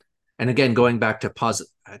again going back to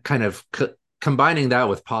positive, kind of combining that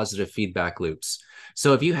with positive feedback loops.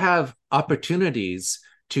 So if you have opportunities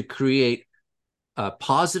to create a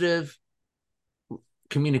positive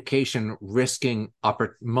communication risking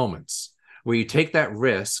moments where you take that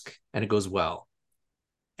risk and it goes well,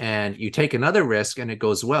 and you take another risk and it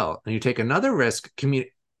goes well, and you take another risk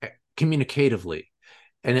communicatively,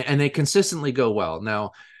 and they consistently go well.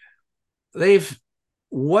 Now they've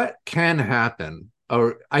what can happen,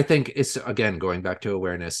 or I think it's again going back to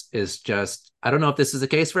awareness, is just, I don't know if this is the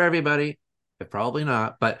case for everybody, probably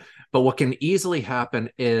not, but what can easily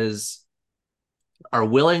happen is our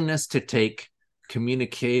willingness to take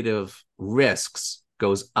communicative risks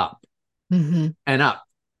goes up and up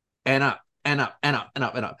and up and up and up and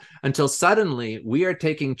up and up until suddenly we are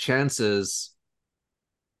taking chances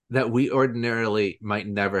that we ordinarily might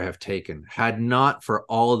never have taken had not for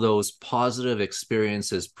all those positive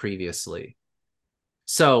experiences previously.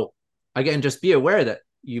 So again, just be aware that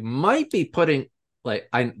you might be putting, like,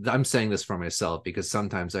 I'm saying this for myself because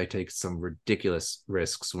sometimes I take some ridiculous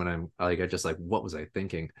risks when I'm like, I just like, what was I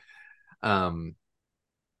thinking? You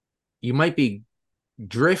might be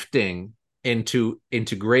drifting into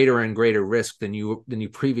greater and greater risk than you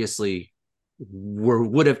previously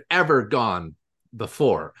would have ever gone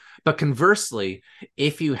before. But conversely,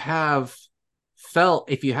 if you have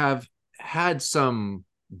had some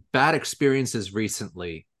bad experiences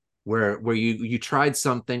recently where you tried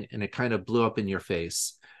something and it kind of blew up in your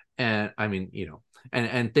face, and I mean,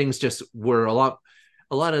 and things just were a lot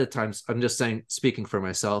of the times, I'm just saying, speaking for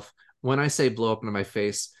myself, when I say blow up in my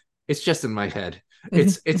face, it's just in my head.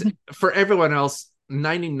 It's for everyone else,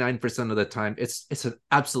 99% of the time it's an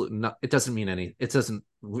absolute not, it doesn't mean any, it doesn't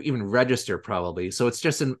even register probably, so it's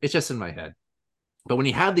just in my head. But when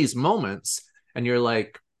you have these moments and you're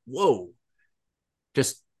like, whoa,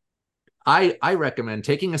 just I recommend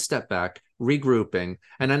taking a step back, regrouping,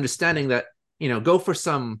 and understanding that, go for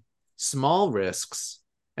some small risks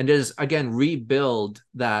and just again rebuild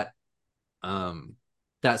that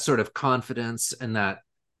that sort of confidence and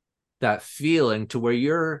that feeling to where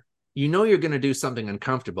you're going to do something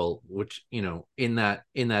uncomfortable, which, in that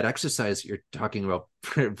exercise you're talking about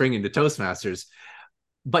bringing to Toastmasters,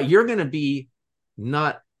 but you're going to be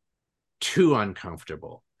not too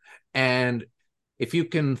uncomfortable. And if you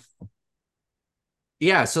can,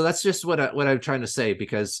 yeah, so that's just what I'm trying to say,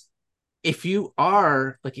 because if you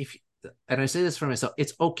are like, and I say this for myself,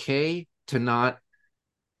 it's okay to not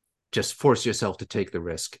just force yourself to take the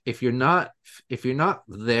risk. If you're not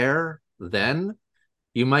there, then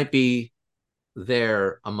you might be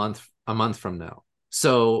there a month from now.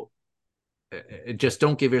 So just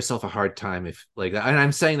don't give yourself a hard time if like that. And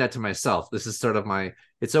I'm saying that to myself. This is sort of my,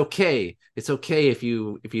 it's okay if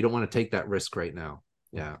you don't want to take that risk right now.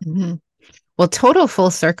 Yeah. Mm-hmm. Well, total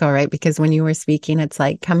full circle, right? Because when you were speaking, it's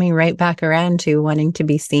like coming right back around to wanting to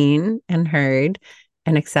be seen and heard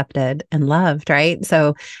and accepted and loved, right?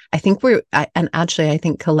 So I think and actually I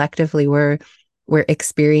think collectively we're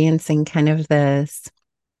experiencing kind of this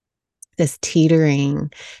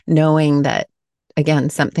teetering, knowing that again,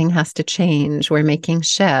 something has to change. We're making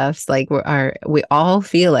shifts. Like we all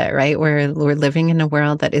feel it, right? We're living in a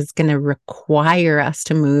world that is going to require us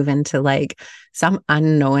to move into like some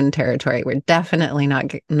unknown territory. We're definitely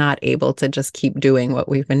not able to just keep doing what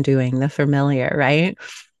we've been doing, the familiar, right?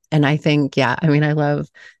 And I think, yeah, I mean, I love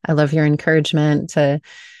your encouragement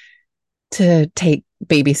to take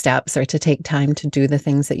baby steps or to take time to do the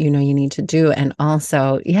things that you need to do. And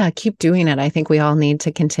also, yeah, keep doing it. I think we all need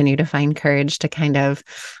to continue to find courage to kind of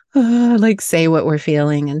like say what we're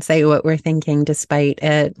feeling and say what we're thinking despite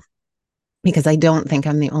it, because I don't think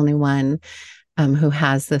I'm the only one who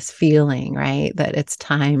has this feeling, right? That it's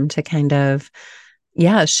time to kind of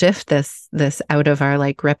yeah, shift this out of our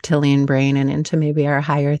like reptilian brain and into maybe our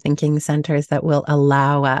higher thinking centers that will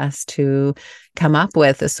allow us to come up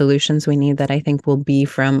with the solutions we need that I think will be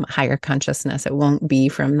from higher consciousness. It won't be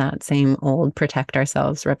from that same old protect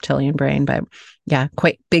ourselves reptilian brain, but yeah,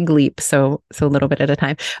 quite big leap. So a little bit at a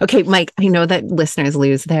time. Okay, Mike, I know that listeners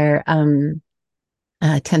lose their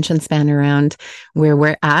attention span around where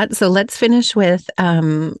we're at. So let's finish with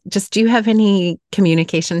just, do you have any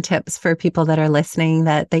communication tips for people that are listening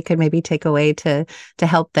that they could maybe take away to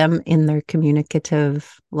help them in their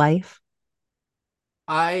communicative life?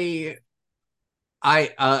 I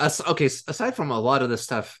okay, aside from a lot of the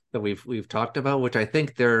stuff that we've talked about, which I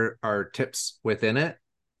think there are tips within it,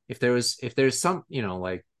 if there's some,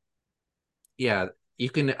 like, yeah, you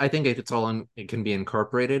can, I think if it's all it can be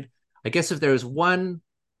incorporated. I guess if there's one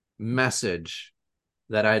message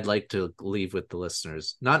that I'd like to leave with the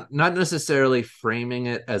listeners, not necessarily framing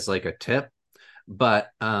it as like a tip, but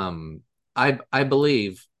I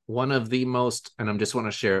believe one of the most, and I just want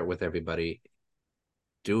to share it with everybody,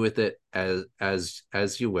 do with it as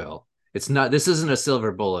you will. It's not, this isn't a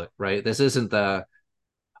silver bullet, right? This isn't the,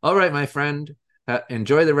 all right, my friend,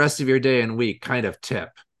 enjoy the rest of your day and week kind of tip,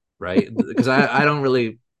 right? Because I don't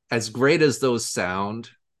really, as great as those sound,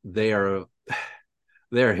 they are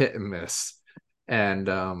they're hit and miss. And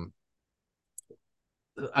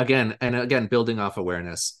again, building off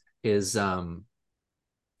awareness is, I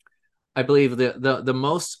believe the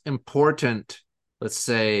most important, let's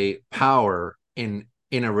say, power in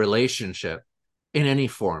a relationship, in any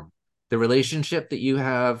form, the relationship that you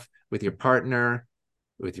have with your partner,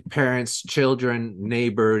 with your parents, children,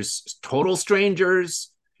 neighbors, total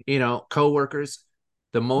strangers, coworkers,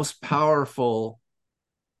 the most powerful,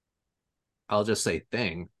 I'll just say,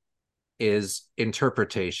 thing is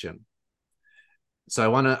interpretation. So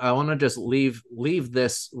I want to just leave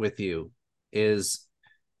this with you, is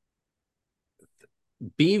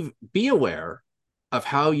be aware of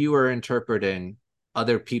how you are interpreting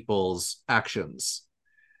other people's actions,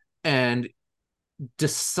 and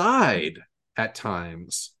decide at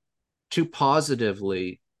times to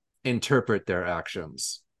positively interpret their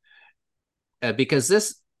actions, because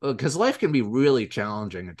life can be really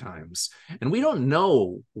challenging at times, and we don't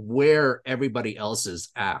know where everybody else is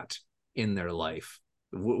at in their life.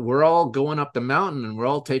 We're all going up the mountain and we're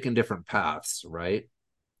all taking different paths, right?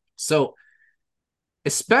 So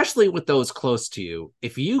especially with those close to you,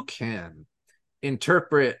 if you can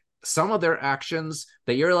interpret some of their actions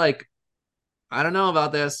that you're like, I don't know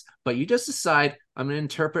about this, but you just decide, I'm going to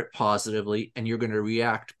interpret positively, and you're going to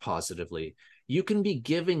react positively, you can be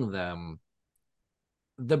giving them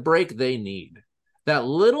the break they need, that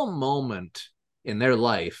little moment in their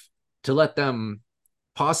life to let them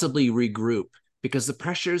possibly regroup, because the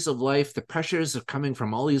pressures of life, the pressures of coming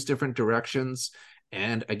from all these different directions,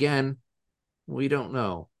 and again, we don't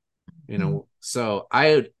know, so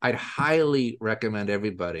I'd highly recommend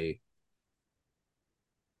everybody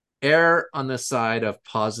err on the side of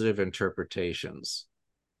positive interpretations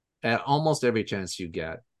at almost every chance you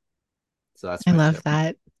get. So that's I my love tip.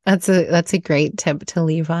 that. That's a great tip to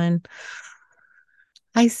leave on.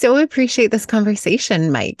 I so appreciate this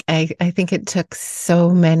conversation, Mike. I think it took so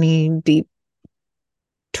many deep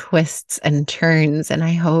twists and turns, and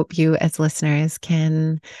I hope you, as listeners,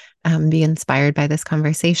 can be inspired by this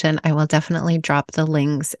conversation. I will definitely drop the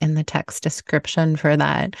links in the text description for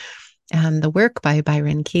that. The work by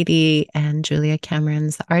Byron Katie and Julia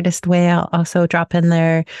Cameron's The Artist Way. I'll also drop in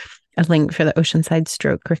there a link for the Oceanside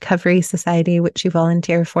Stroke Recovery Society, which you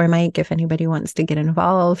volunteer for, Mike, if anybody wants to get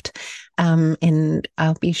involved. And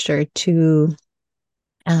I'll be sure to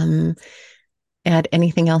add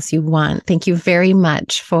anything else you want. Thank you very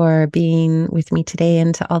much for being with me today,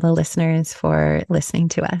 and to all the listeners for listening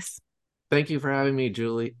to us. Thank you for having me,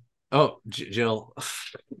 Julie. Oh, Jill.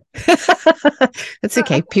 It's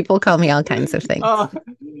okay. People call me all kinds of things. Oh,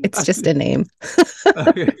 It's just a name.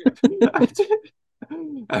 okay.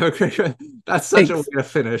 Okay, that's such a way Thanks. to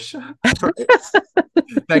finish.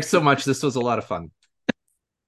 Thanks so much. This was a lot of fun.